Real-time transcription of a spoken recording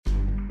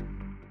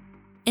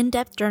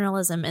In-depth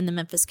journalism in the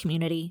Memphis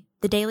community,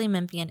 the Daily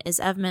Memphian is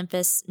of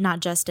Memphis,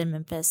 not just in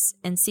Memphis,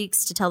 and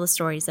seeks to tell the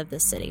stories of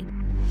this city.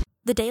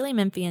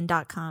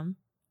 TheDailyMemphian.com.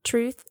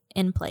 Truth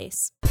in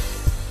place.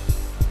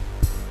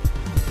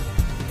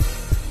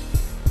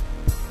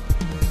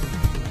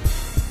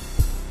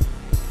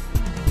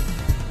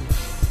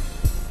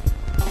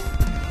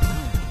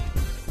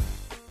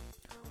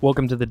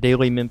 Welcome to the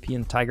Daily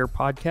Memphian Tiger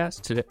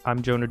podcast. Today,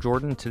 I'm Jonah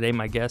Jordan. Today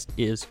my guest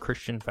is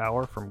Christian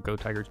Fowler from Go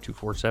Tigers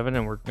 247,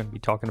 and we're going to be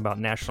talking about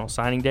National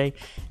Signing Day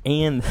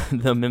and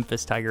the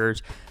Memphis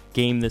Tigers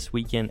game this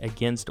weekend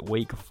against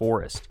Wake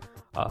Forest.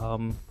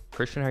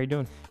 Christian, how are you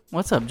doing?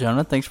 What's up,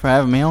 Jonah? Thanks for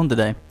having me on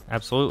today.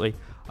 Absolutely.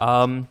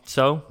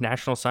 So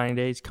National Signing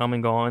Day is come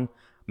and gone.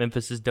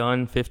 Memphis is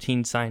done.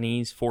 15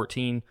 signees,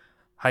 14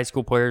 high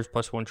school players,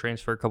 plus one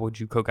transfer, a couple of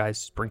JUCO guys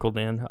sprinkled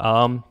in.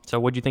 So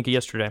what did you think of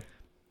yesterday?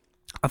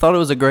 I thought it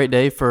was a great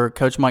day for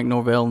Coach Mike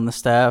Norvell and the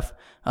staff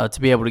to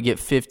be able to get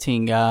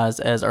 15 guys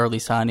as early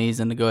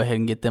signees and to go ahead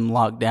and get them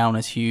locked down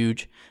is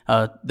huge.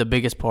 The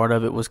biggest part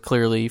of it was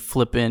clearly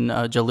flipping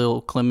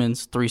Jaleel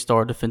Clemens,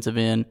 3-star defensive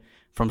end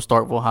from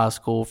Starkville High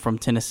School from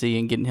Tennessee,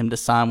 and getting him to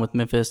sign with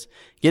Memphis.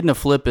 Getting a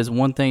flip is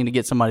one thing to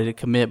get somebody to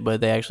commit, but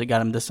they actually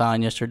got him to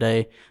sign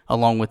yesterday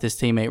along with his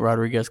teammate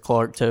Rodriguez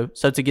Clark. So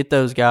to get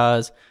those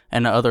guys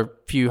and the other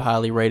few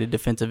highly rated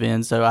defensive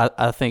ends, so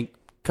I think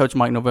Coach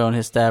Mike Norvell and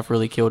his staff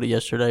really killed it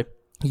yesterday.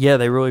 Yeah,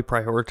 they really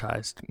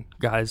prioritized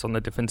guys on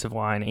the defensive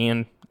line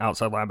and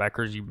outside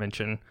linebackers. You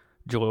mentioned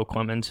Jaleel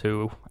Clemens,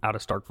 who out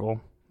of Starkville,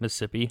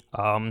 Mississippi,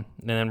 and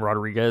then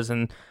Rodriguez,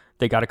 and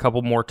they got a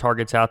couple more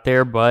targets out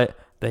there, but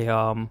they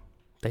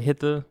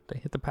hit the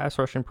pass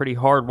rushing pretty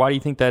hard. Why do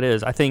you think that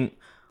is? I think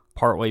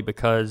partly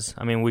because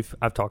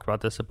I've talked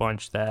about this a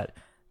bunch, that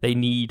they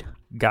need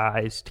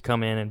guys to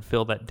come in and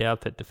fill that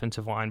depth at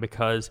defensive line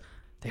because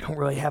they don't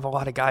really have a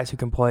lot of guys who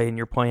can play, and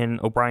you're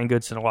playing O'Brien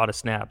Goodson a lot of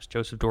snaps,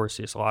 Joseph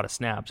Dorsey a lot of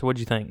snaps. What do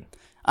you think?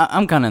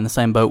 I'm kind of in the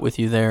same boat with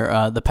you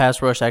there. The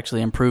pass rush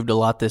actually improved a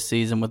lot this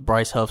season with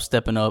Bryce Huff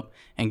stepping up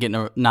and getting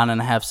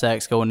 9.5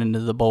 sacks going into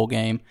the bowl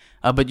game.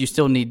 But you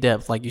still need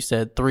depth. Like you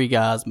said, 3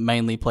 guys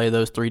mainly play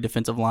those 3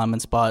 defensive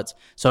lineman spots,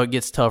 so it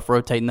gets tough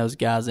rotating those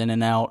guys in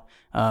and out.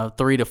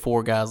 3 to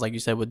 4 guys, like you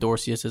said, with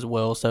Dorsey as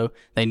well. So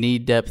they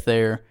need depth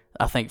there.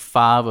 I think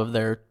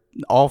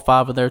all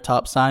 5 of their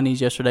top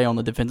signees yesterday on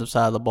the defensive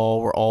side of the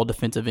ball were all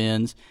defensive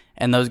ends,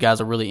 and those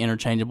guys are really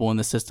interchangeable in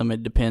the system.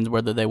 It depends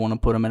whether they want to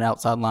put them at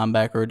outside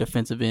linebacker or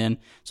defensive end.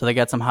 So they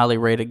got some highly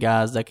rated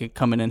guys that could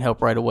come in and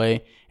help right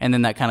away, and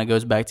then that kind of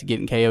goes back to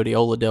getting Coyote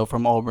Oladell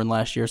from Auburn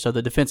last year. So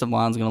the defensive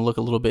line is going to look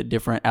a little bit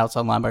different.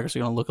 Outside linebackers are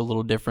going to look a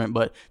little different,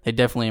 but they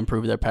definitely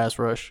improved their pass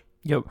rush.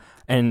 Yep,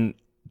 and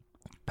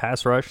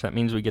pass rush, that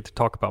means we get to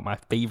talk about my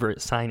favorite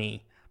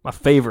signee, my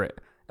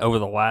favorite over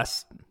the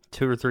last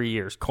 2 or 3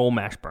 years, Cole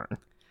Mashburn.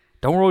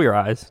 Don't roll your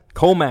eyes.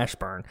 Cole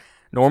Mashburn,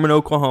 Norman,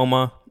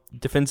 Oklahoma,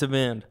 defensive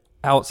end,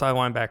 outside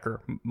linebacker.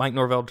 Mike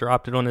Norvell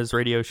dropped it on his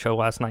radio show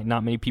last night.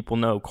 Not many people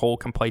know Cole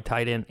can play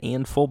tight end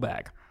and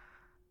fullback.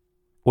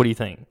 What do you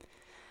think?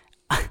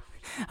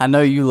 I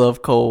know you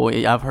love Cole.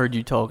 I've heard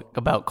you talk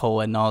about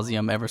Cole ad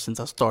nauseum ever since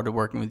I started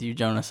working with you,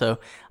 Jonah. So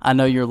I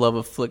know your love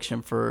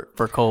affliction for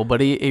Cole,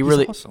 but he's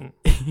really awesome.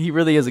 He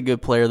really is a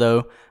good player,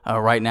 though.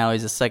 Right now,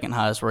 he's the second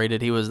highest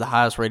rated. He was the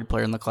highest rated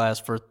player in the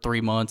class for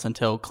 3 months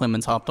until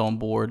Clemens hopped on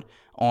board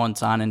on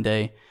signing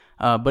day.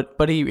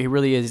 But he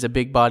really is. He's a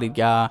big-bodied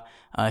guy.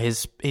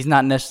 He's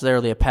not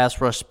necessarily a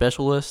pass rush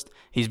specialist.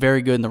 He's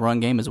very good in the run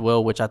game as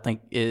well, which I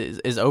think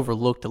is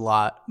overlooked a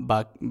lot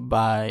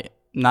by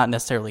not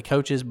necessarily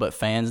coaches, but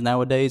fans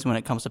nowadays when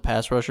it comes to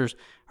pass rushers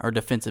or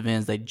defensive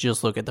ends. They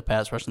just look at the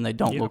pass rush and they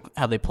don't look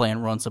how they play in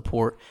run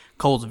support.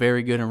 Cole's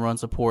very good in run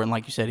support, and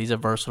like you said, he's a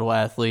versatile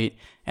athlete,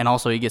 and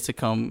also he gets to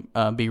come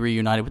be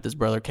reunited with his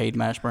brother, Cade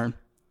Mashburn.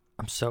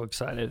 I'm so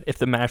excited. If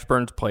the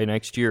Mashburns play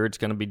next year, it's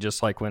going to be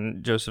just like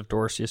when Joseph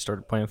Dorsey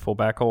started playing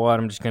fullback a lot.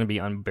 I'm just going to be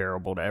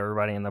unbearable to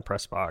everybody in the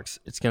press box.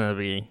 It's going to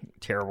be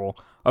terrible.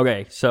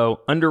 Okay,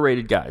 so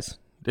underrated guys.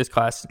 This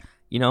class,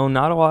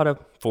 not a lot of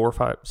 4 or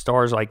 5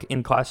 stars. Like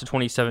in class of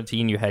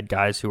 2017, you had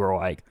guys who were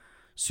like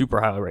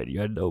super highly rated.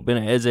 You had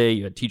Obina Eze,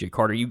 you had TJ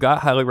Carter. You got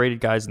highly rated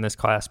guys in this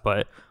class,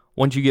 but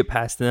once you get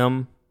past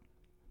them,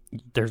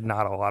 there's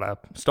not a lot of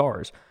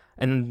stars.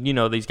 And,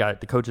 these guys,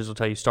 the coaches will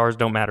tell you stars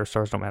don't matter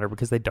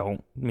because they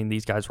don't.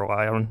 These guys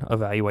rely on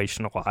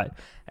evaluation a lot,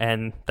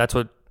 and that's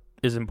what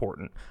is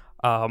important.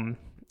 I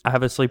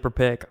have a sleeper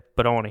pick,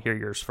 but I want to hear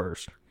yours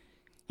first.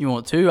 You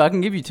want 2? I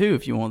can give you 2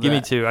 if you want that. Give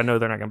me 2. I know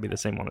they're not going to be the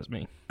same one as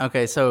me.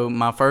 Okay, so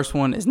my first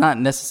one is not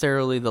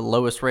necessarily the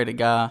lowest rated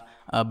guy,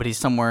 but he's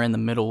somewhere in the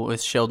middle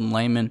with Sheldon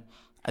Lehman.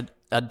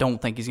 I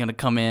don't think he's going to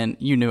come in.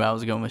 You knew I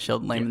was going with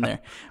Sheldon Lehman there.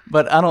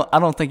 But I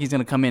don't think he's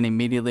going to come in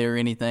immediately or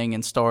anything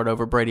and start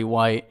over Brady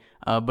White.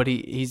 But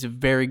he's a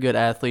very good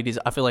athlete.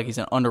 I feel like he's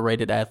an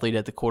underrated athlete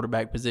at the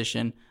quarterback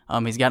position.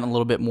 He's gotten a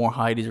little bit more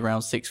height. He's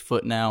around 6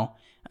 foot now.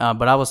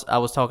 But I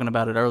was talking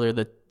about it earlier.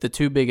 The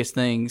 2 biggest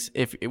things,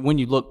 when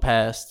you look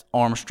past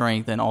arm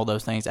strength and all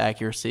those things,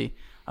 accuracy,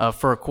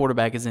 for a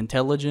quarterback is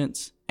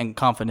intelligence and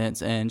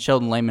confidence, and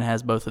Sheldon Layman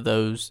has both of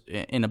those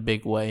in a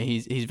big way.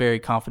 He's very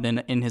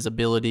confident in his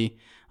ability.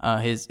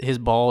 His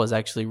ball is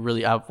actually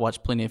really. I've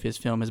watched plenty of his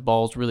film. His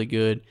ball is really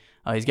good.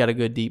 He's got a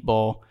good deep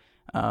ball.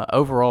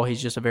 Overall,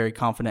 he's just a very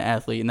confident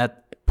athlete, and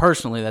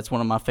that's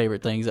one of my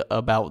favorite things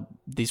about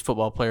these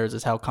football players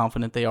is how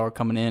confident they are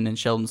coming in, and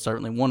Sheldon's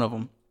certainly one of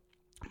them.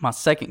 My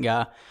second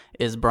guy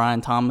is Brian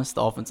Thomas,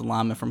 the offensive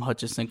lineman from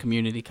Hutchinson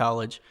Community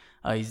College.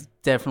 He's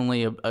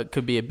definitely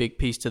could be a big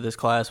piece to this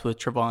class with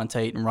Trevon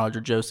Tate and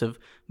Roger Joseph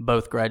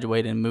both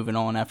graduated and moving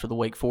on after the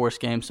Wake Forest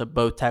game, so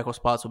both tackle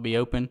spots will be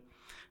open.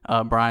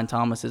 Brian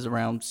Thomas is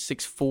around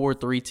 6'4",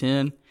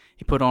 310.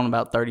 He put on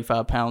about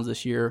 35 pounds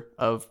this year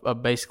of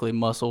basically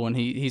muscle, and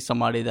he's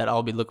somebody that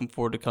I'll be looking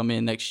forward to come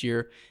in next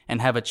year and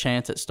have a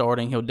chance at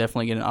starting. He'll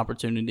definitely get an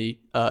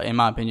opportunity, in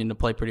my opinion, to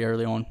play pretty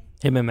early on.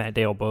 Him and Matt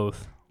Dale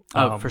both.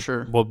 For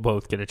sure. We'll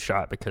both get a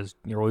shot because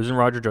you're losing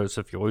Roger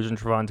Joseph, you're losing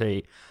Trevon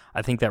Tate.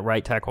 I think that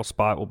right tackle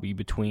spot will be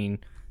between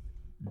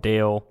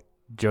Dale,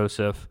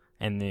 Joseph,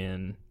 and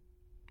then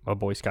my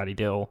boy Scotty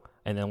Dill.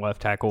 And then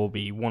left tackle will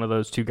be one of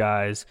those two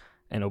guys,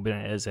 and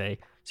Obina Eze.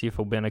 See if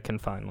Obina can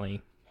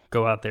finally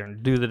go out there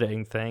and do the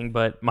dang thing.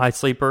 But my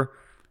sleeper,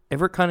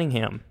 Everett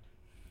Cunningham.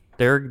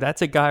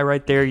 That's a guy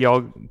right there,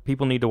 y'all.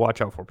 People need to watch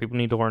out for. People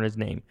need to learn his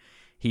name.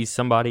 He's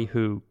somebody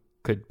who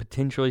could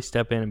potentially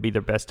step in and be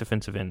their best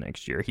defensive end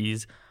next year.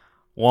 He's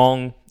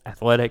long,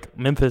 athletic.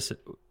 Memphis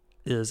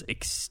is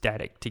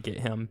ecstatic to get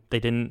him. They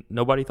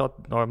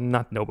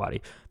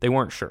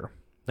weren't sure.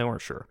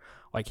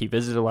 Like, he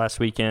visited last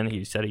weekend.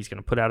 He said he's going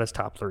to put out his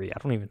top 3. I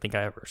don't even think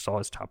I ever saw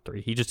his top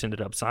 3. He just ended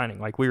up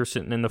signing. Like, we were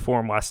sitting in the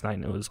forum last night,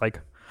 and it was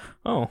like,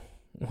 oh,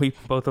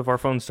 both of our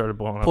phones started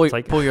blowing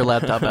up. Pull your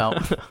laptop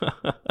out.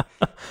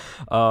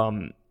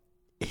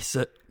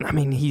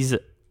 He's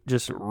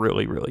just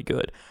really, really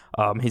good.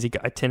 He's a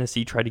guy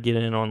Tennessee tried to get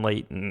in on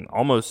late and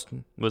almost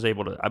was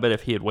able to. I bet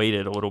if he had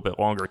waited a little bit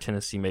longer,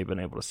 Tennessee may have been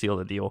able to seal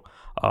the deal.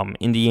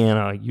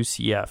 Indiana,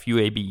 UCF,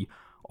 UAB,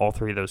 all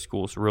 3 of those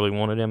schools really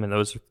wanted him, and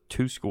those are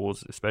 2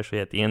 schools, especially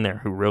at the end there,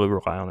 who really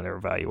rely on their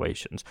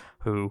evaluations,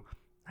 who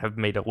have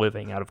made a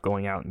living out of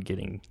going out and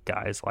getting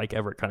guys like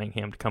Everett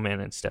Cunningham to come in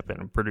and step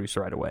in and produce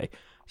right away.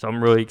 So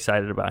I'm really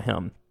excited about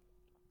him.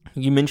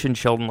 You mentioned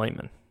Sheldon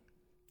Layman.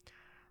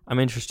 I'm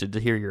interested to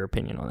hear your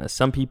opinion on this.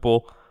 Some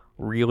people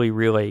really,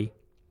 really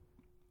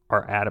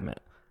are adamant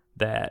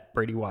that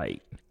Brady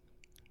White,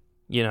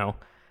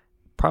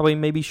 probably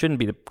maybe shouldn't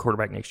be the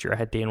quarterback next year. I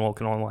had Dan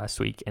Wilkin on last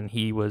week, and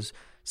he was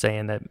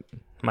saying that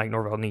Mike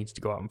Norvell needs to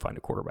go out and find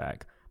a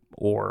quarterback,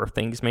 or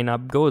things may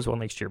not go as well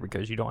next year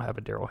because you don't have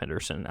a Darrell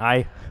Henderson.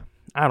 I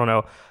don't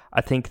know.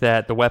 I think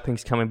that the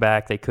weapons coming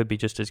back, they could be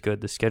just as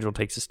good. The schedule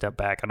takes a step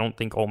back. I don't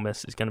think Ole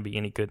Miss is going to be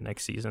any good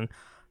next season.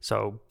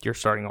 So you're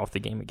starting off the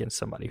game against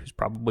somebody who's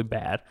probably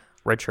bad.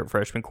 Redshirt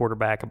freshman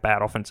quarterback, a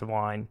bad offensive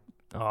line.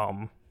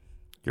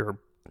 Your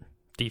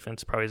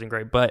defense probably isn't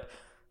great, but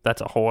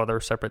that's a whole other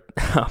separate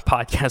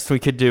podcast we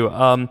could do.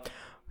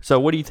 So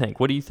what do you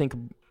think? What do you think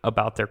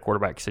about their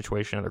quarterback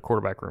situation in their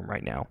quarterback room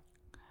right now?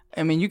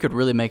 I mean, you could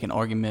really make an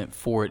argument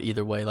for it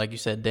either way. Like you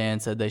said,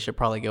 Dan said they should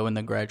probably go in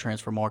the grad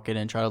transfer market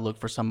and try to look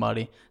for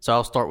somebody. So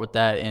I'll start with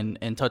that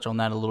and touch on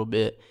that a little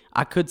bit.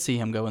 I could see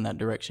him go in that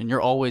direction.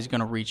 You're always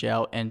going to reach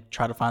out and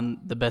try to find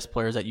the best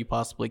players that you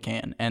possibly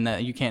can, and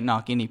that you can't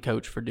knock any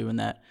coach for doing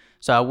that.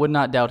 So I would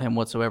not doubt him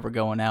whatsoever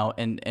going out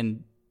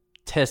and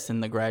testing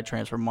the grad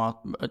transfer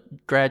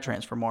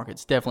market.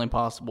 It's definitely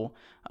possible.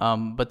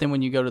 But then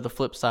when you go to the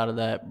flip side of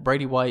that,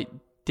 Brady White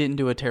didn't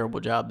do a terrible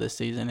job this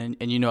season,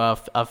 and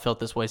I've felt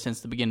this way since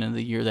the beginning of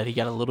the year that he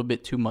got a little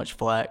bit too much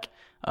flack.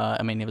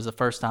 It was the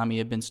first time he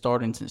had been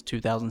starting since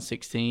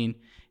 2016.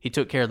 He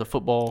took care of the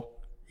football.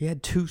 He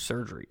had 2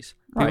 surgeries.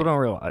 Right. People don't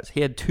realize he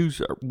had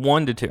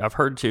 1 to 2. I've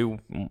heard 2,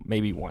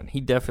 maybe 1.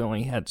 He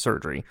definitely had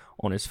surgery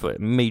on his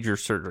foot, major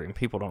surgery, and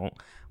people don't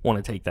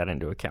want to take that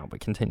into account. But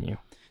continue.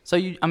 So,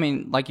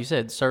 like you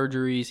said,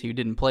 surgeries, he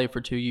didn't play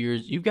for 2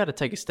 years. You've got to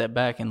take a step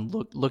back and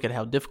look at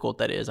how difficult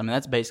that is.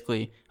 That's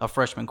basically a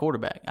freshman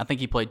quarterback. I think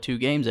he played 2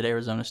 games at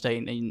Arizona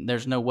State, and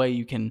there's no way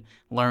you can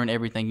learn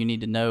everything you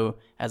need to know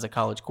as a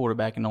college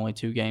quarterback in only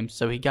 2 games.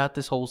 So he got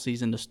this whole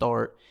season to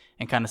start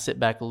and kind of sit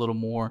back a little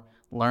more,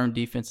 learn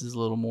defenses a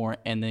little more,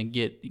 and then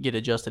get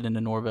adjusted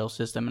into Norvell's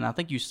system. And I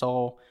think you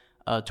saw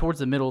towards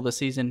the middle of the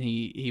season,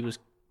 he was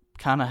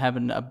kind of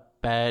having a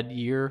bad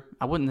year.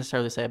 I wouldn't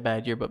necessarily say a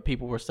bad year, but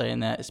people were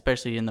saying that,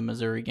 especially in the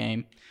Missouri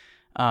game.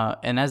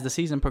 And as the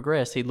season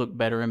progressed, he looked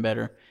better and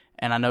better.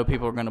 And I know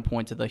people are going to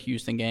point to the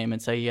Houston game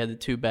and say he had the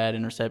 2 bad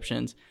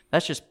interceptions.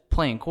 That's just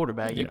playing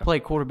quarterback. You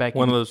play quarterback.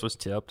 One of those was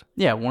tipped.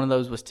 Yeah, one of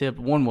those was tipped.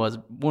 One was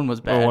bad.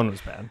 Well, one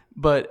was bad.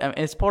 But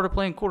it's part of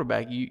playing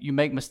quarterback. You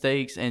make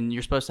mistakes, and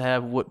you're supposed to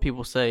have what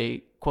people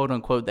say, quote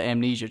unquote, the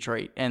amnesia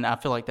trait. And I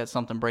feel like that's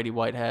something Brady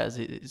White has.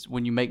 Is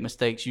when you make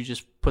mistakes, you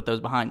just put those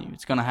behind you.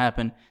 It's going to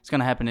happen. It's going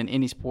to happen in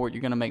any sport.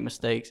 You're going to make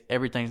mistakes.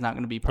 Everything's not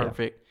going to be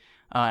perfect.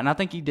 Yeah. And I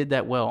think he did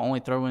that well. Only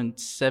throwing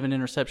 7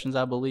 interceptions,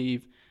 I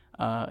believe.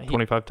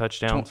 25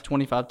 touchdowns.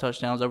 25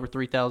 touchdowns, over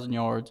 3,000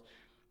 yards.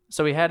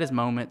 So he had his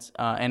moments,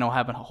 and he'll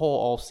have a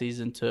whole off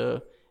season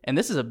to and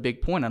this is a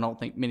big point I don't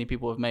think many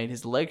people have made,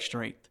 his leg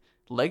strength.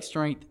 Leg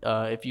strength,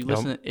 if you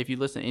listen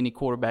to any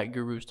quarterback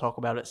gurus talk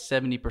about it,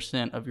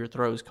 70% of your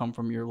throws come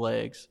from your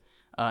legs.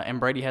 And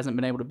Brady hasn't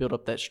been able to build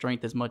up that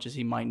strength as much as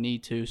he might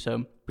need to.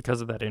 So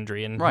because of that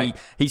injury. And right.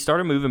 he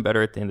started moving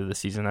better at the end of the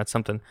season. That's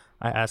something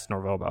I asked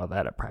Norvell about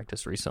that at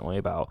practice recently,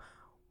 about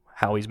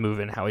how he's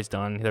moving, how he's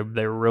done.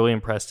 They were really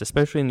impressed,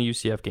 especially in the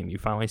UCF game. You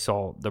finally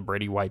saw the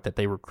Brady White that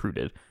they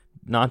recruited.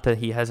 Not that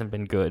he hasn't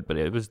been good, but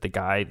it was the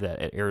guy that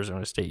at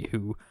Arizona State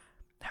who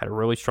had a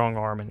really strong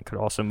arm and could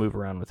also move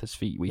around with his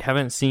feet. We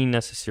haven't seen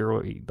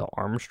necessarily the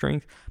arm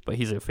strength, but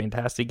he's a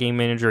fantastic game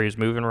manager. He's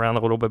moving around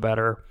a little bit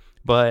better.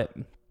 But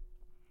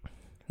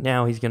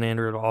now he's going to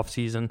enter the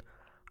offseason.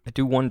 I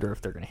do wonder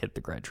if they're going to hit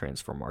the grad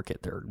transfer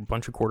market. There are a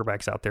bunch of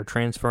quarterbacks out there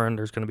transferring.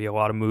 There's going to be a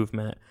lot of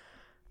movement.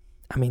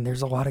 I mean,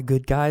 there's a lot of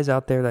good guys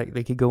out there that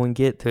they could go and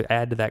get to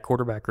add to that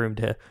quarterback room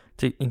to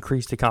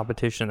increase the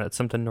competition. That's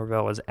something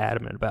Norvell is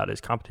adamant about, is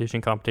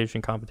competition.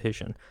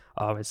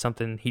 It's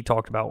something he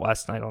talked about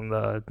last night on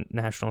the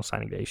National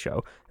Signing Day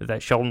show,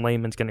 that Sheldon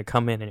Layman's going to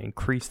come in and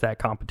increase that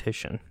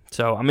competition.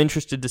 So I'm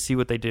interested to see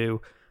what they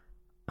do.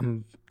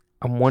 I'm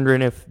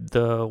wondering if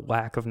the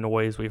lack of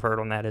noise we've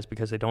heard on that is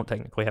because they don't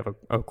technically have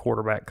a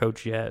quarterback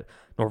coach yet.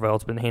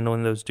 Norvell's been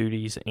handling those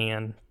duties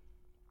and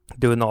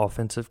doing the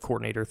offensive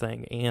coordinator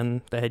thing and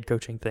the head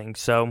coaching thing.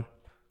 So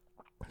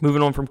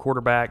moving on from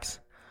quarterbacks,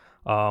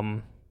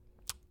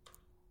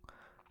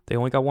 they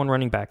only got one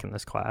running back in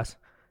this class.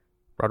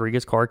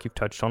 Rodriguez-Clark, you've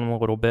touched on him a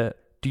little bit.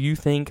 Do you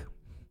think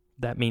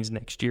that means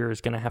next year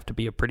is going to have to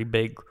be a pretty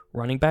big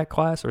running back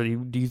class, or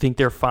do you think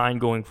they're fine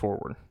going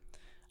forward?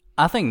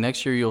 I think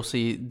next year you'll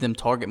see them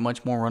target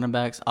much more running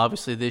backs.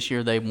 Obviously, this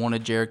year they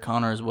wanted Jared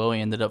Conner as well.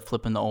 He ended up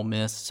flipping to Ole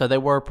Miss. So they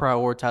were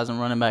prioritizing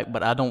running back,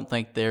 but I don't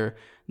think they're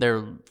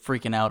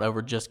freaking out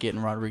over just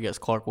getting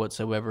Rodriguez-Clark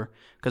whatsoever.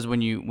 Because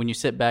when you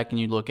sit back and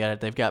you look at it,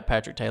 they've got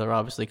Patrick Taylor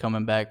obviously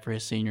coming back for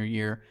his senior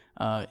year.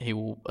 He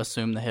will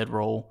assume the head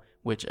role,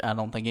 which I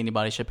don't think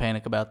anybody should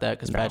panic about that,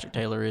 because Patrick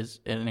Taylor is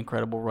an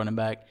incredible running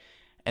back.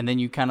 And then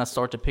you kind of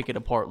start to pick it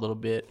apart a little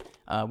bit.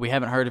 We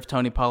haven't heard if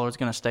Tony Pollard's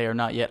going to stay or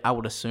not yet. I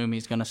would assume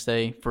he's going to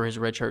stay for his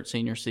redshirt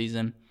senior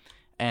season.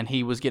 And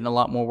he was getting a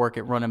lot more work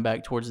at running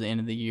back towards the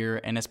end of the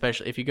year. And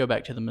especially if you go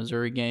back to the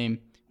Missouri game,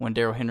 when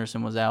Darrell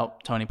Henderson was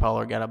out, Tony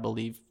Pollard got, I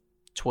believe,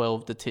 10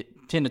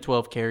 to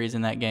 12 carries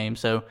in that game.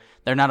 So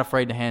they're not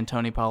afraid to hand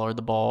Tony Pollard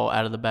the ball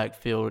out of the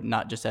backfield,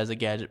 not just as a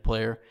gadget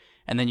player.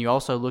 And then you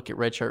also look at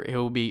redshirt. He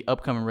will be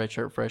upcoming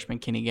redshirt freshman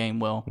Kenny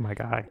Gainwell. My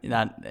guy.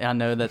 I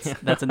know that's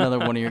another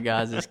one of your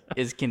guys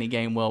is Kenny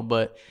Gainwell,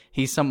 but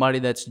he's somebody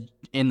that's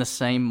in the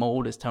same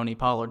mold as Tony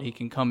Pollard. He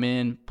can come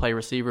in, play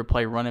receiver,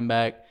 play running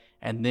back,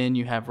 and then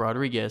you have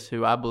Rodriguez,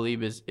 who I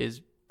believe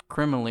is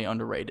criminally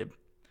underrated.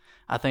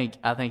 I think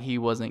he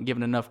wasn't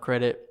given enough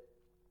credit.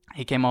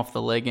 He came off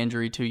the leg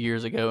injury 2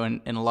 years ago,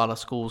 and a lot of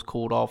schools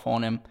cooled off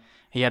on him.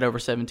 He had over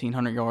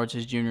 1,700 yards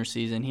his junior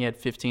season. He had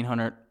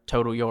 1,500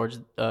 total yards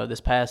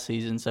this past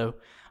season. So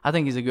I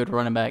think he's a good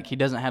running back. He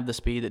doesn't have the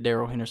speed that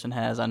Darrell Henderson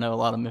has. I know a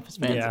lot of Memphis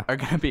fans are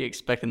going to be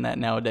expecting that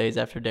nowadays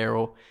after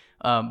Darrell.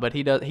 But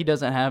he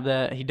doesn't have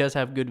that. He does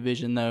have good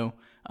vision, though,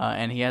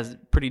 and he has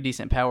pretty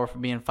decent power for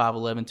being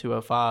 5'11",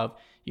 205.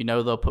 You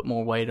know they'll put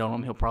more weight on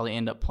him. He'll probably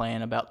end up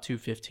playing about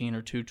 215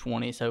 or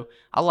 220. So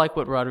I like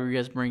what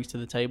Rodriguez brings to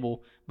the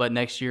table. But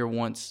next year,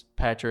 once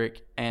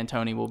Patrick and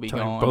Tony will be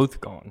gone, both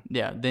gone,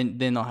 then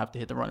they'll have to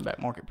hit the running back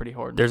market pretty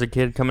hard. There's a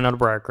kid coming out of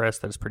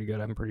Briarcrest that's pretty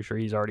good. I'm pretty sure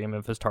he's already a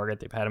Memphis target.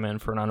 They've had him in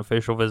for an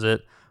unofficial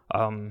visit.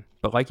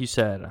 But like you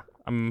said,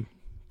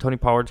 Tony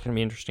Pollard's going to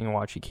be interesting to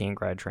watch. He can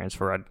grad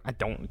transfer. I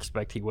don't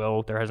expect he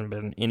will. There hasn't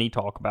been any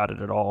talk about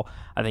it at all.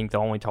 I think the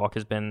only talk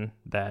has been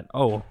that,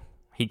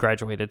 he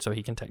graduated, so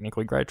he can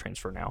technically grad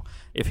transfer now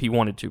if he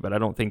wanted to, but I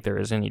don't think there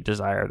is any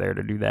desire there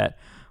to do that.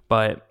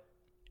 But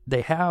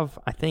they have,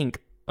 I think,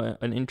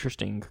 an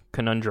interesting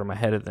conundrum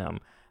ahead of them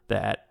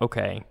that,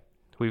 okay,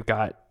 we've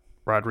got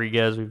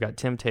Rodriguez, we've got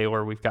Tim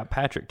Taylor, we've got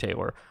Patrick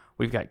Taylor,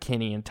 we've got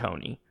Kenny and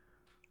Tony.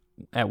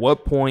 At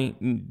what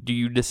point do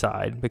you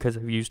decide, because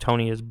I've used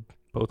Tony as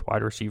both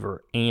wide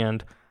receiver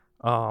and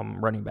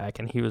running back,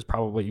 and he was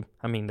probably,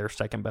 their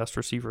second best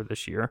receiver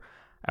this year.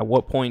 At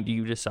what point do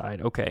you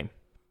decide, okay,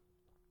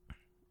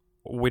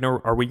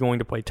 are we going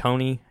to play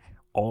Tony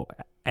all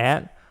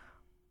at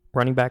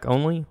running back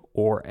only,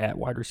 or at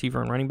wide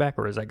receiver and running back,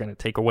 or is that going to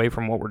take away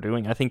from what we're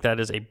doing? I think that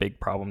is a big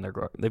problem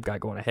they've got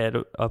going ahead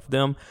of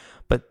them.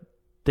 But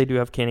they do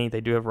have Kenny, they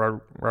do have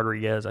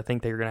Rodriguez. I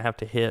think they're going to have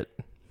to hit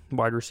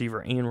wide receiver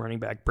and running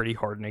back pretty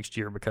hard next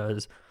year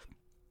because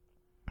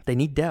they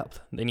need depth.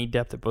 They need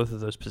depth at both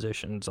of those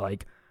positions.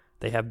 Like,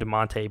 they have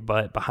DeMonte,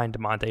 but behind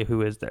DeMonte,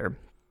 who is there?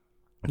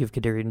 You have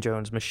Kadarian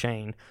Jones,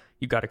 Machane.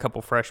 You got a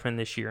couple freshmen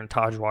this year, and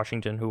Taj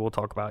Washington, who we'll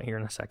talk about here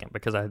in a second,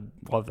 because I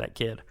love that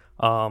kid.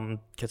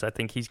 Because I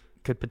think he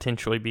could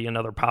potentially be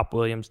another Pop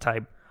Williams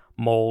type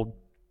mold,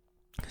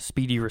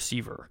 speedy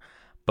receiver.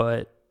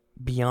 But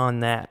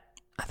beyond that,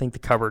 I think the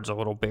cupboard's a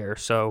little bare.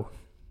 So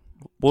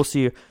we'll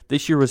see.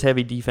 This year was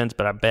heavy defense,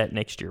 but I bet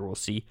next year we'll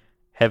see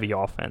heavy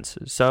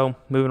offenses. So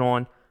moving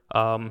on,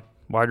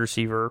 wide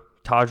receiver,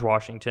 Taj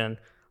Washington.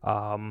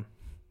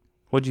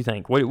 What did you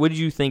think? What did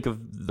you think of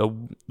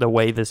the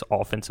way this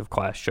offensive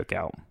class shook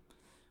out?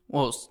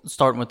 Well,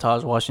 starting with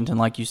Taj Washington,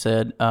 like you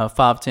said,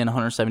 5'10",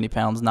 170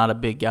 pounds, not a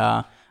big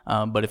guy.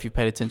 But if you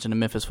paid attention to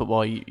Memphis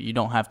football, you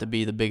don't have to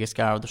be the biggest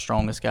guy or the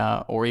strongest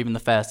guy or even the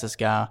fastest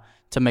guy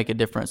to make a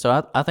difference.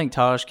 So I think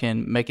Taj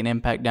can make an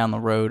impact down the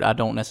road. I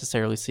don't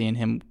necessarily see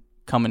him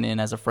coming in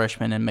as a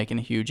freshman and making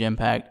a huge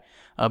impact.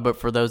 But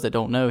for those that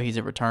don't know, he's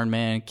a return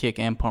man, kick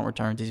and punt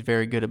returns. He's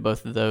very good at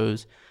both of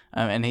those.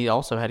 And he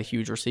also had a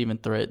huge receiving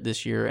threat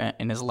this year.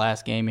 In his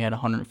last game, he had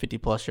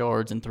 150-plus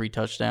yards and 3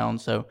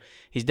 touchdowns. So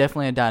he's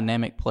definitely a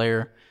dynamic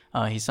player.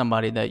 He's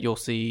somebody that you'll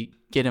see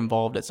get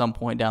involved at some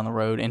point down the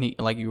road. And he,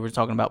 like you were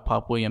talking about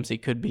Pop Williams, he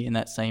could be in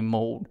that same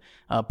mold.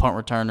 Punt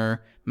returner,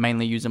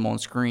 mainly use him on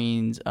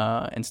screens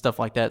and stuff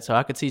like that. So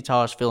I could see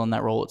Taj filling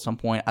that role at some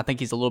point. I think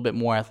he's a little bit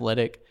more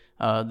athletic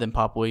than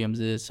Pop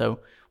Williams is. So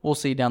we'll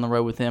see down the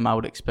road with him. I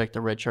would expect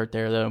a red shirt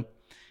there, though.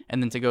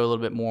 And then to go a little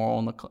bit more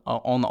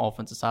on the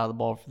offensive side of the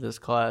ball for this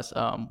class,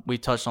 we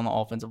touched on the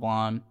offensive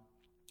line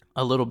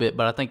a little bit,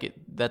 but I think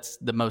that's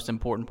the most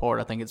important part.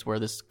 I think it's where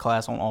this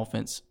class on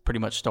offense pretty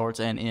much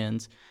starts and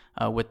ends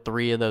with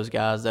 3 of those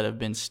guys that have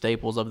been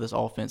staples of this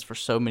offense for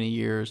so many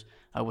years,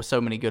 with so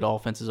many good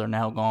offenses are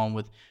now gone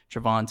with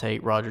Trevon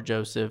Tate, Roger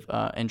Joseph,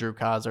 and Drew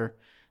Kaiser.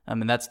 I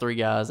mean, that's 3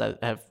 guys that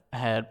have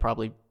had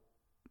probably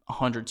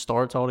 100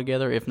 starts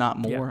altogether, if not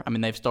more. Yeah. I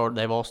mean,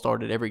 they've all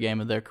started every game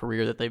of their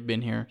career that they've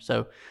been here.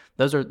 So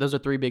those are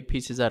 3 big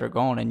pieces that are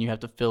gone, and you have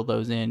to fill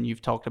those in.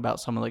 You've talked about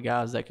some of the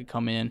guys that could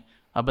come in,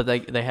 but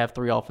they have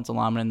 3 offensive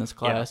linemen in this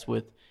class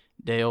with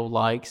Dale,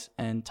 Likes,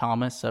 and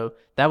Thomas. So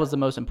that was the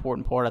most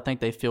important part. I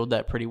think they filled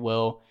that pretty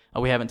well.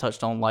 We haven't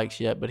touched on Likes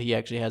yet, but he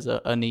actually has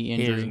a knee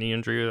injury. He has a knee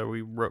injury that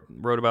we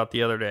wrote about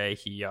the other day.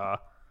 He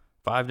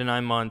 5 to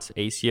 9 months,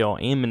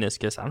 ACL and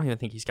meniscus. I don't even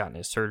think he's gotten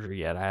his surgery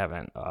yet. I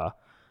haven't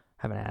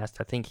asked.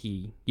 I think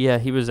he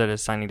was at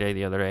his signing day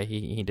the other day.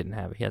 He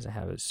hasn't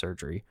had his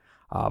surgery.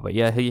 But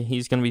yeah,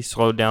 he's going to be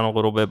slowed down a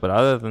little bit. But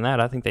other than that,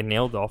 I think they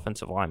nailed the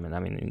offensive lineman. I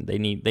mean, they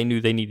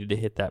knew they needed to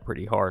hit that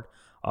pretty hard.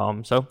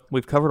 So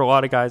we've covered a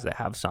lot of guys that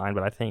have signed,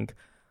 but I think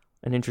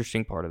an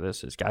interesting part of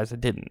this is guys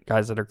that didn't,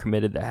 guys that are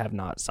committed that have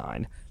not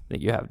signed.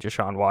 That you have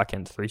Deshaun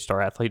Watkins,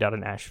 3-star athlete out of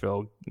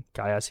Nashville,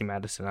 Guy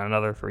Madison,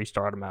 another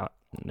 3-star out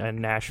of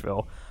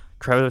Nashville,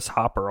 Travis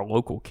Hopper, a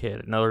local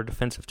kid, another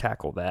defensive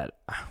tackle that,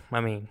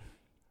 I mean,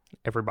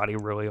 everybody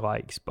really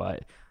likes,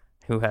 but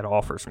who had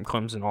offers from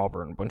Clemson,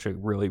 Auburn, a bunch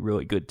of really,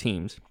 really good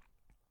teams.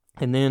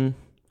 And then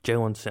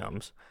Jalen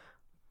Sims,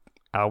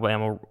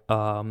 Alabama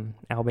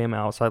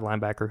outside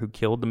linebacker who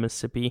killed the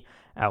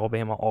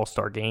Mississippi-Alabama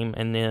All-Star game.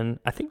 And then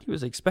I think he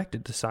was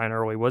expected to sign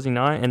early, was he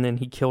not? And then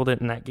he killed it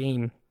in that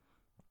game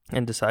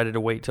and decided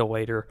to wait till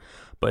later.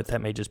 But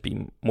that may just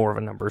be more of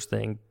a numbers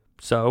thing.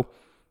 So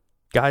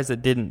guys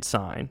that didn't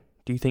sign,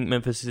 do you think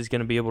Memphis is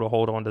going to be able to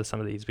hold on to some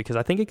of these? Because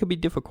I think it could be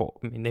difficult.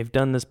 I mean, they've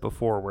done this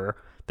before where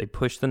they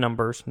push the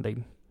numbers.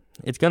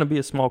 It's going to be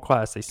a small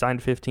class. They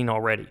signed 15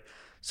 already.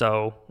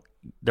 So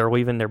they're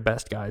leaving their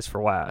best guys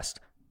for last,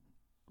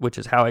 which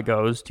is how it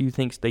goes. Do you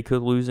think they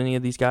could lose any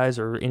of these guys,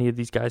 or any of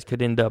these guys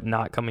could end up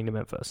not coming to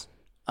Memphis?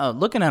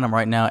 Looking at them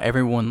right now,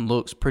 everyone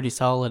looks pretty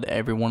solid.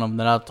 Every one of them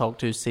that I've talked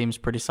to seems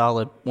pretty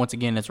solid. Once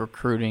again, it's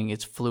recruiting.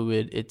 It's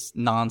fluid. It's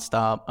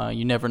nonstop.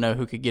 You never know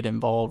who could get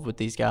involved with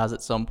these guys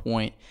at some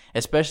point,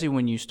 especially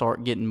when you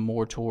start getting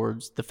more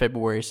towards the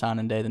February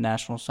signing day, the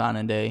national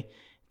signing day.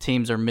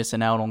 Teams are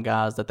missing out on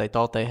guys that they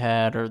thought they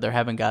had, or they're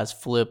having guys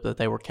flip that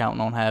they were counting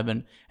on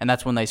having, and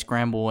that's when they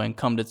scramble and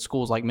come to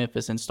schools like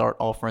Memphis and start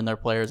offering their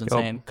players and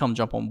saying, come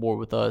jump on board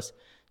with us.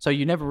 So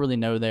you never really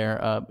know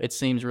there. It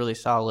seems really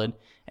solid,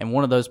 and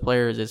one of those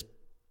players is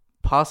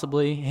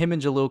possibly him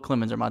and Jaleel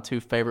Clemens are my 2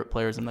 favorite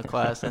players in the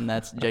class, and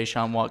that's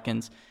Deshaun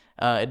Watkins.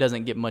 It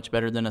doesn't get much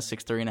better than a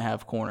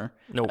 6'3.5" corner.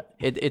 Nope.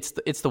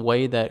 It's the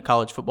way that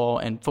college football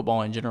and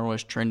football in general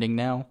is trending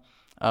now.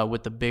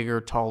 With the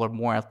bigger, taller,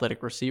 more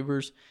athletic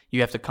receivers,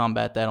 you have to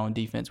combat that on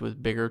defense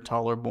with bigger,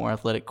 taller, more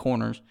athletic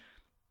corners.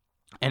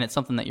 And it's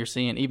something that you're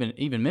seeing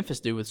even Memphis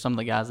do with some of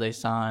the guys they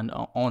signed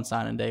on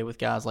signing day, with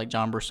guys like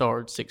John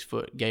Broussard, 6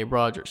 foot, Gabe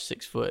Rogers,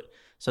 6 foot.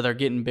 So they're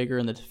getting bigger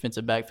in the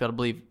defensive backfield. I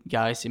believe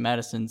Guy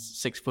Madison's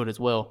 6 foot as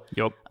well.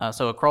 Yep.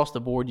 So across the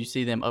board, you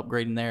see them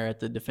upgrading there at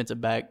the defensive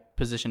back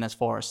position as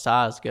far as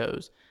size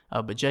goes.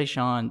 But Jay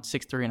Sean,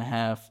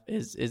 6'3.5",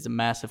 is a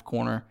massive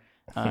corner.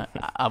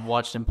 I've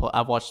watched him.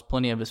 I've watched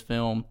plenty of his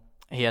film.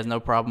 He has no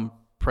problem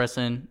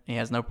pressing. He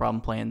has no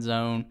problem playing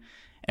zone.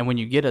 And when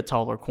you get a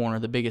taller corner,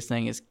 the biggest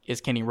thing is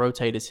can he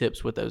rotate his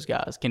hips with those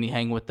guys? Can he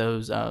hang with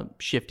those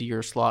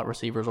shiftier slot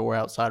receivers or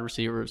outside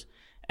receivers?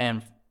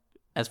 And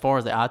as far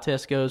as the eye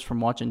test goes, from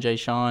watching Jay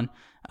Sean,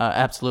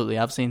 absolutely,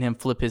 I've seen him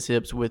flip his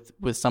hips with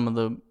some of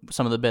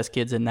the best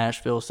kids in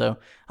Nashville. So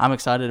I'm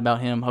excited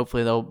about him.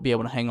 Hopefully they'll be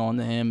able to hang on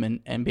to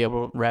him and be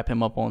able to wrap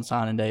him up on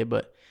signing day.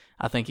 But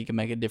I think he can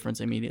make a difference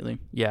immediately.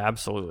 Yeah,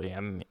 absolutely.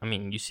 I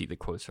mean, you see the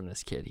quotes from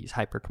this kid. He's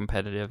hyper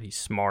competitive. He's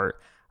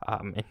smart.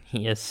 And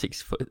he is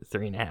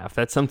 6'3.5".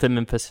 That's something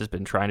Memphis has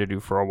been trying to do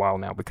for a while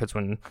now, because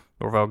when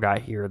Norvell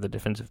got here, the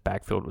defensive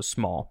backfield was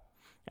small.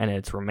 and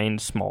it's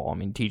remained small. I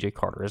mean, TJ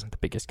Carter isn't the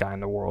biggest guy in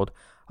the world.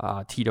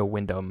 Tito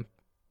Wyndham,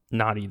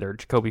 not either.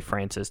 Jacoby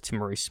Francis,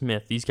 Timothy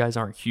Smith, these guys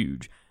aren't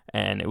huge.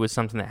 And it was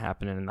something that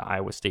happened in the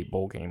Iowa State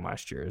Bowl game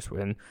last year, is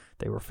when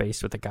they were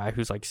faced with a guy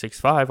who's like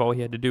 6'5". All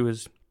he had to do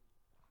is,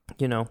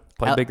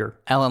 play bigger.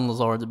 Alan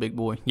Lazard's a big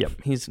boy.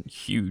 Yep, he's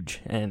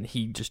huge, and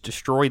he just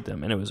destroyed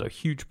them, and it was a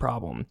huge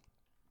problem.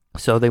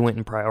 So they went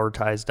and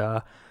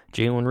prioritized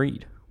Jalen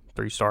Reed,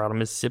 3-star out of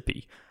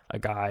Mississippi, a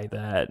guy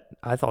that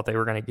I thought they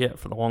were going to get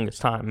for the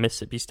longest time.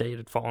 Mississippi State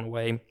had fallen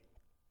away.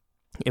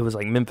 It was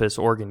like Memphis,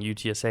 Oregon,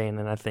 UTSA, and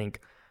then I think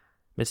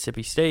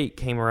Mississippi State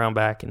came around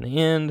back in the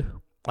end,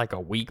 like a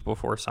week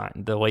before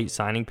the late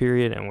signing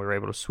period, and we were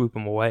able to swoop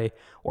them away.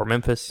 Or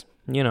Memphis,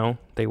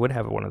 they would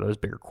have one of those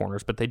bigger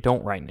corners, but they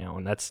don't right now,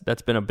 and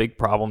that's been a big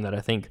problem that I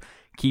think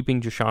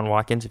keeping Deshaun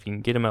Watkins, if you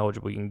can get him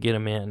eligible, you can get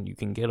him in, you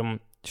can get him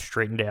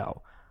straightened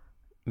out.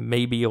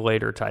 Maybe a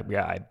later type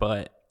guy,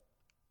 but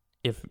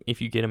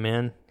if you get him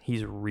in,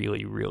 he's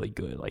really, really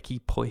good. Like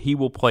he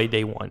will play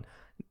day one.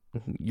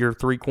 Your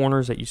 3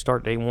 corners that you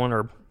start day one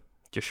are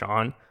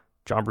Deshaun,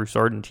 John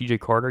Broussard, and TJ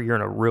Carter. You're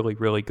in a really,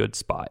 really good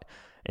spot.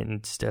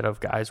 Instead of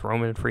guys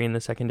roaming free in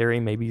the secondary,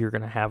 maybe you're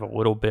going to have a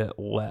little bit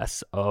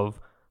less of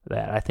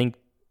that. I think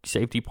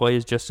safety play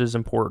is just as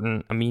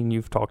important. I mean,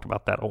 you've talked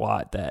about that a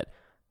lot, that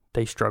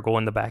they struggle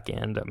in the back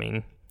end. I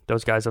mean,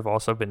 those guys have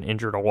also been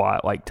injured a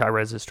lot. Like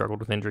Tyrez has struggled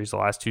with injuries the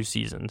last 2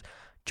 seasons.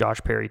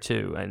 Josh Perry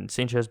too. And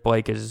Sanchez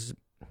Blake has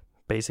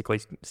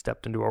basically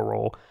stepped into a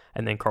role.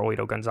 And then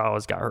Carlito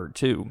Gonzalez got hurt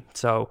too.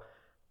 So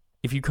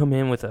if you come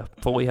in with a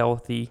fully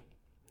healthy,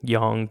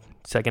 young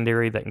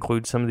secondary that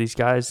includes some of these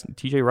guys,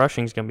 TJ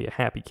Rushing is going to be a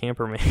happy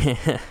camper,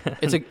 man.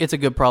 It's a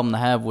good problem to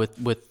have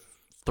with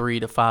 3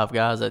 to 5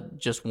 guys at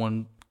just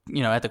one,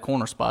 at the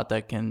corner spot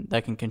that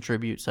can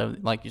contribute. So,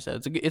 like you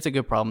said, it's a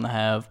good problem to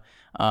have.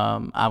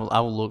 I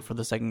will look for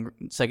the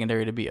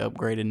secondary to be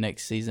upgraded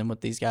next season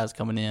with these guys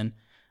coming in.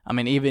 I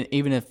mean,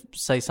 even if,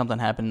 say, something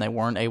happened and they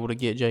weren't able to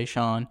get Jay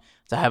Sean,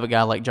 to have a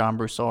guy like John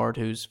Broussard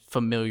who's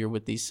familiar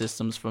with these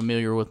systems,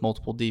 familiar with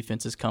multiple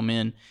defenses, come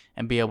in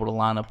and be able to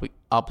line up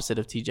opposite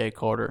of TJ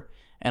Carter.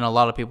 And a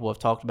lot of people have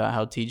talked about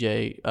how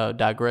TJ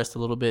digressed a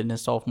little bit in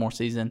his sophomore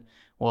season.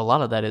 Well, a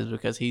lot of that is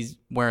because he's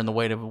wearing the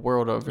weight of the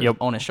world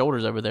on his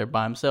shoulders over there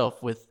by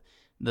himself with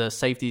the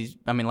safeties.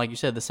 I mean, like you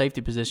said, the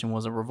safety position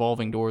was a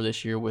revolving door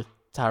this year with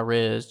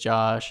Tyrez,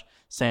 Josh,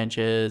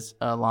 Sanchez,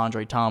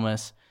 Landry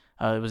Thomas.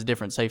 It was a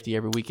different safety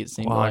every week, it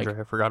seemed like.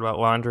 I forgot about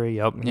Landry.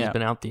 Yep, he's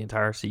been out the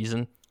entire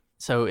season.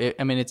 So,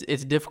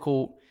 it's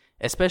difficult,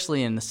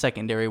 especially in the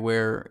secondary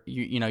where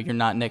you're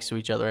not next to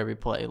each other every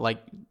play.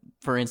 Like,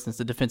 for instance,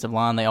 the defensive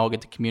line, they all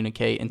get to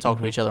communicate and talk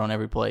to each other on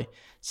every play.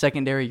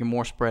 Secondary, you're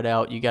more spread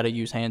out. You got to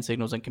use hand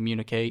signals and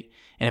communicate.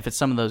 And if it's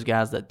some of those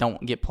guys that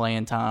don't get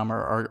playing time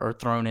or are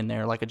thrown in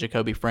there, like a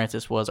Jacoby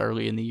Francis was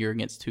early in the year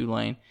against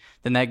Tulane,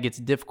 then that gets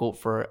difficult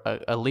for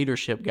a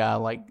leadership guy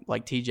like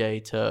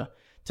TJ to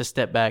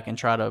step back and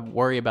try to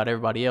worry about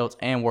everybody else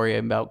and worry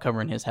about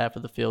covering his half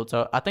of the field.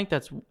 So I think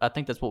that's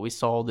what we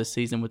saw this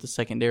season with the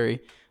secondary,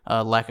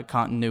 lack of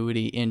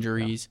continuity,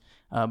 injuries.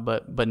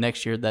 But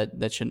next year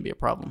that shouldn't be a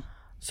problem.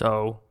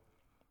 So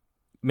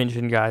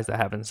mention guys that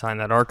haven't signed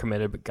that are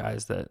committed, but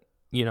guys that,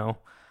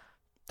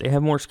 they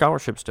have more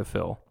scholarships to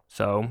fill.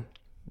 So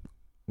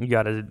you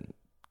got a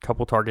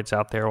couple targets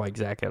out there like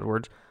Zach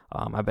Edwards.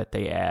 I bet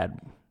they add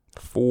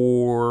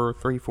 4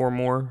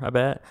 more, I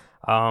bet.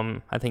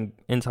 I think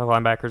inside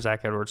linebacker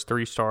Zach Edwards,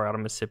 3-star out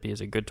of Mississippi, is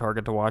a good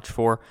target to watch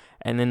for.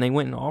 And then they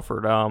went and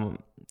offered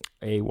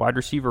a wide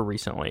receiver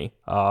recently.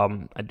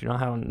 I do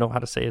not know how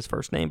to say his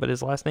first name, but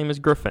his last name is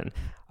Griffin.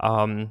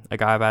 A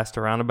guy I've asked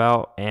around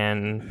about,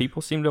 and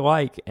people seem to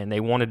like, and they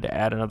wanted to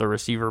add another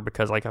receiver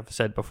because, like I've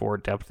said before,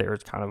 depth there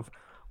is kind of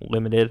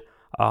limited.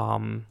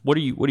 What are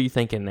you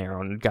thinking there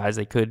on guys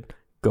they could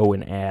go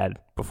and add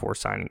before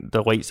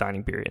the late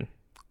signing period?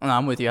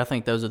 I'm with you. I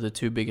think those are the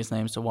 2 biggest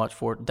names to watch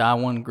for.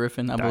 Dawan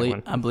Griffin,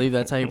 I believe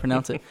that's how you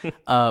pronounce it.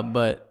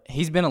 But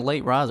he's been a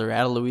late riser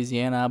out of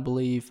Louisiana, I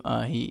believe.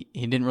 He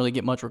didn't really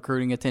get much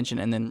recruiting attention,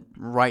 and then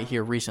right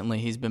here recently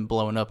he's been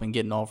blowing up and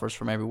getting offers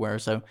from everywhere.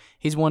 So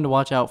he's one to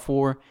watch out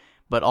for.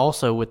 But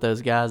also with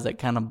those guys that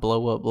kind of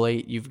blow up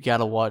late, you've got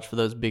to watch for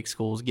those big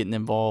schools getting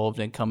involved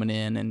and coming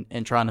in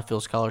and trying to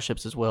fill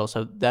scholarships as well.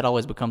 So that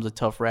always becomes a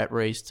tough rat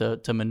race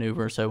to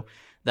maneuver. So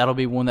that'll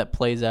be one that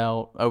plays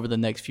out over the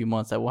next few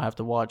months that we'll have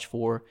to watch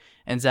for.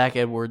 And Zach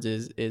Edwards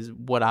is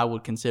what I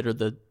would consider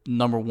the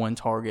number 1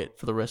 target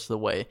for the rest of the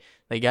way.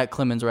 They got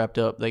Clemens wrapped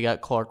up. They got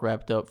Clark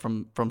wrapped up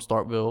from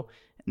Starkville.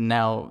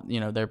 Now,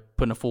 they're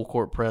putting a full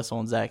court press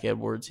on Zach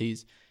Edwards. He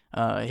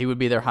would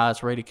be their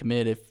highest rated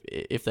commit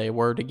if they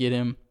were to get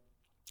him.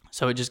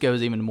 So it just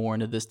goes even more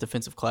into this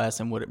defensive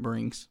class and what it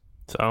brings.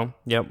 So,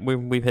 yeah,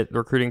 we've hit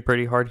recruiting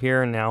pretty hard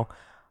here, and now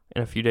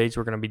in a few days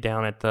we're going to be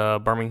down at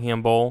the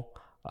Birmingham Bowl.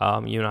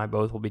 You and I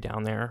both will be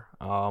down there.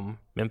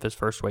 Memphis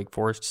versus Wake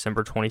Forest,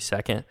 December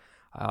 22nd.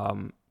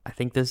 I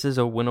think this is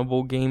a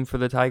winnable game for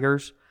the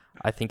Tigers.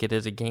 I think it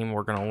is a game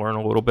we're going to learn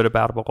a little bit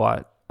about a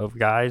lot of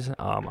guys.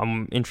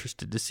 I'm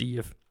interested to see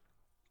if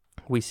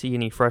we see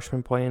any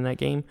freshmen play in that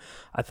game.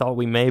 I thought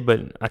we may,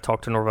 but I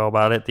talked to Norvell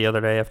about it the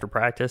other day after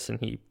practice, and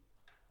he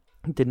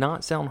did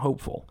not sound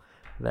hopeful.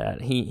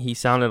 That he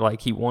sounded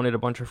like he wanted a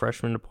bunch of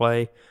freshmen to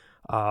play.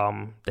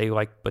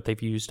 But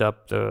they've used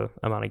up the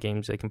amount of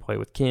games they can play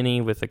with Kenny,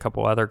 with a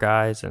couple other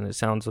guys, and it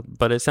sounds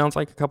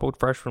like a couple of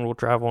freshmen will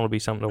travel and it'll be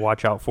something to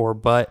watch out for.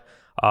 But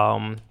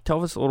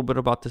tell us a little bit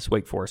about this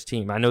Wake Forest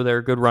team. I know they're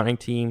a good running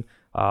team.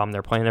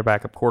 They're playing their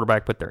backup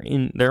quarterback, but they're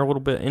a little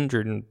bit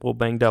injured and a little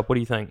banged up. What do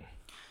you think?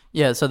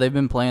 Yeah, so they've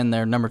been playing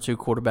their number 2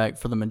 quarterback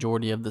for the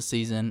majority of the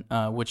season,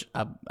 which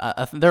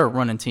I think they're a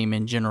running team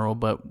in general,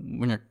 but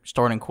when your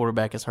starting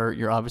quarterback is hurt,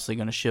 you're obviously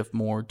going to shift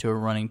more to a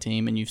running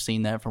team, and you've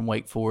seen that from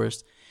Wake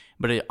Forest.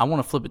 But I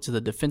want to flip it to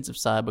the defensive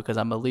side because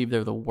I believe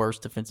they're the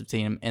worst defensive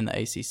team in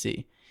the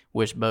ACC,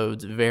 which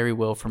bodes very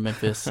well for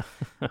Memphis.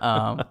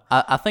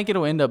 I think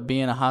it'll end up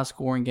being a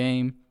high-scoring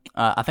game.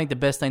 I think the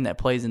best thing that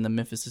plays in the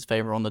Memphis'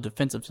 favor on the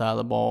defensive side of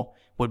the ball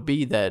would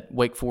be that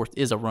Wake Forest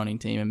is a running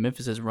team, and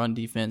Memphis' run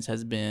defense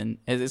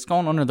it's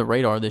gone under the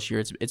radar this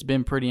year. It's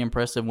been pretty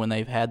impressive when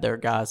they've had their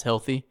guys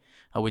healthy.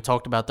 We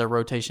talked about their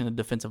rotation of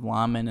defensive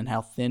linemen and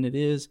how thin it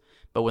is,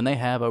 but when they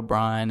have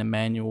O'Brien,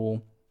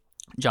 Emmanuel,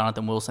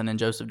 Jonathan Wilson, and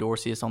Joseph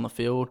Dorsey on the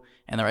field,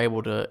 and they're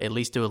able to at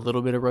least do a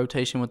little bit of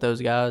rotation with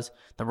those guys,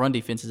 the run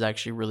defense is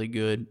actually really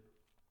good.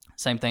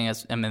 Same thing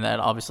that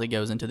obviously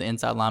goes into the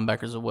inside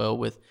linebackers as well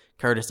with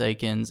Curtis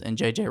Akins and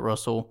J.J.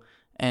 Russell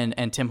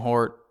and Tim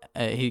Hart.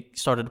 He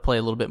started to play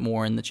a little bit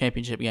more in the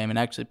championship game and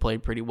actually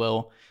played pretty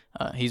well.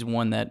 He's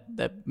one that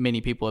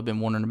many people have been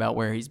wondering about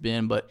where he's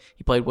been, but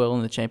he played well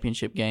in the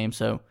championship game.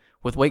 So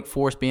with Wake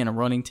Forest being a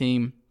running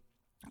team,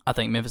 I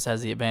think Memphis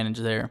has the advantage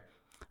there.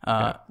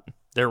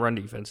 Their run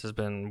defense has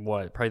been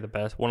probably the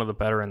best, one of the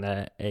better in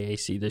the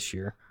AAC this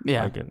year.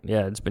 Yeah.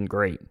 It's been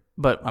great.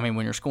 But, I mean,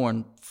 when you're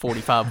scoring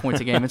 45 points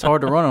a game, it's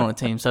hard to run on a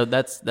team. So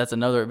that's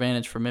another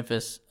advantage for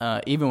Memphis.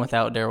 Even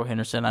without Darrell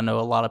Henderson, I know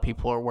a lot of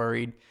people are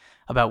worried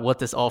about what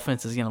this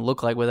offense is going to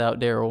look like without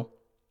Darrell.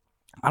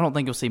 I don't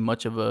think you'll see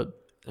much of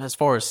as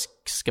far as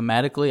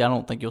schematically, I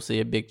don't think you'll see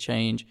a big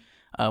change.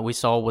 We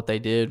saw what they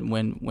did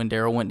when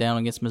Darrell went down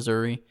against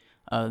Missouri.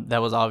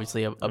 That was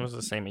obviously it was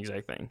the same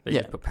exact thing. They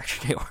just put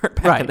Patrick Hayward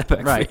back in the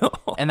backfield.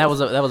 Right. And that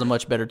was a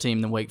much better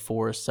team than Wake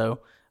Forest. So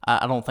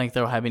I don't think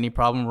they'll have any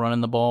problem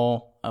running the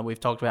ball. We've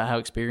talked about how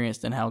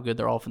experienced and how good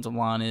their offensive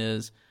line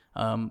is.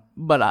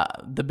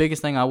 But the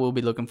biggest thing I will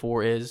be looking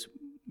for is,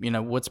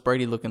 what's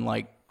Brady looking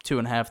like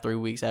 2.5, 3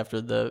 weeks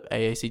after the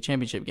AAC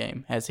championship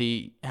game?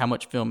 How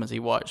much film has he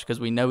watched? Because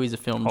we know he's a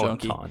film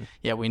junkie.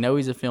 Yeah, we know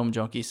he's a film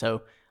junkie.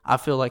 So I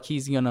feel like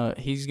he's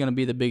gonna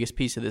be the biggest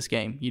piece of this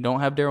game. You don't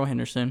have Darrell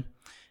Henderson,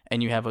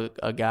 and you have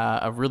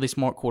a really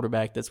smart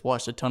quarterback that's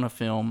watched a ton of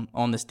film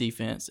on this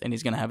defense, and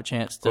he's gonna have a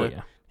chance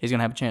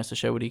to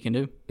show what he can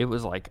do. It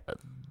was like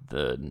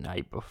the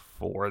night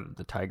before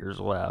the Tigers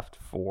left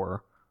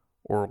for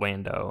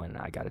Orlando, and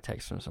I got a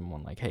text from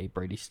someone like, "Hey,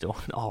 Brady's still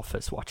in the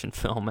office watching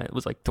film." It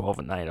was like 12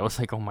 at night. I was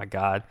like, "Oh my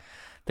God,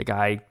 the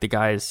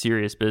guy is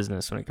serious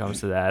business when it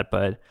comes to that."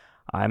 But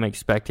I'm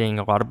expecting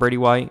a lot of Brady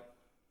White.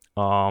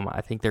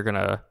 I think they're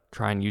gonna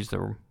try and use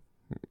the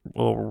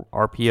little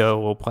RPO,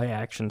 little play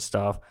action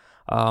stuff.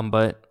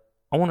 But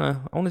I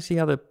wanna see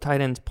how the tight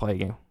ends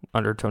play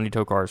under Tony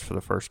Tokarz for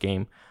the first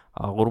game.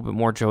 A little bit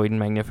more Joey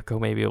Magnifico,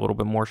 maybe a little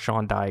bit more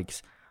Sean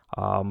Dykes.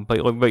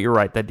 But you're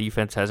right, that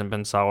defense hasn't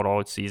been solid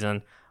all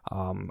season.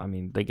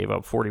 They gave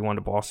up 41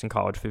 to Boston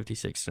College,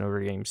 56 to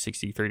Notre Dame,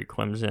 63 to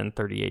Clemson,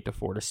 38 to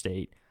Florida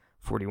State,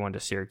 41 to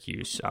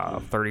Syracuse,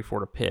 34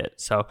 to Pitt.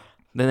 So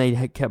then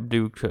they kept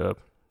Duke to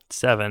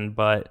 7,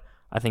 but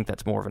I think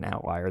that's more of an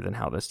outlier than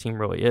how this team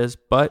really is.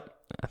 But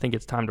I think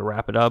it's time to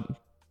wrap it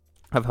up.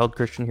 I've held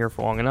Christian here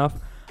for long enough,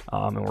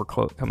 and we're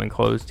coming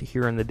close to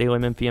here in the Daily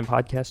Memphian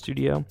podcast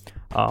studio.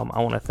 I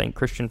want to thank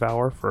Christian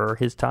Fowler for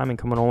his time and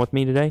coming on with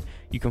me today.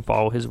 You can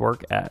follow his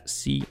work at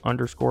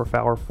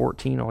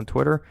C_Fowler14 on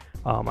Twitter.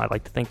 I'd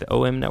like to thank the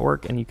OM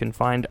Network, and you can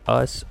find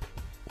us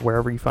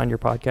wherever you find your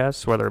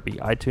podcasts, whether it be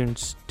iTunes,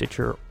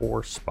 Stitcher,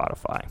 or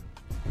Spotify.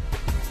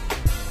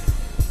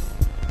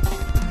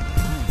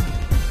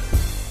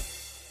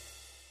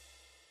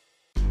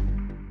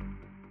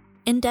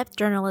 In-depth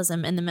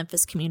journalism in the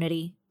Memphis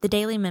community, the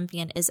Daily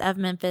Memphian is of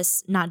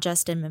Memphis, not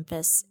just in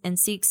Memphis, and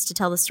seeks to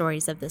tell the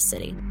stories of this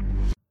city.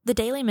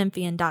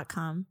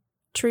 TheDailyMemphian.com.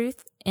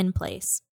 Truth in place.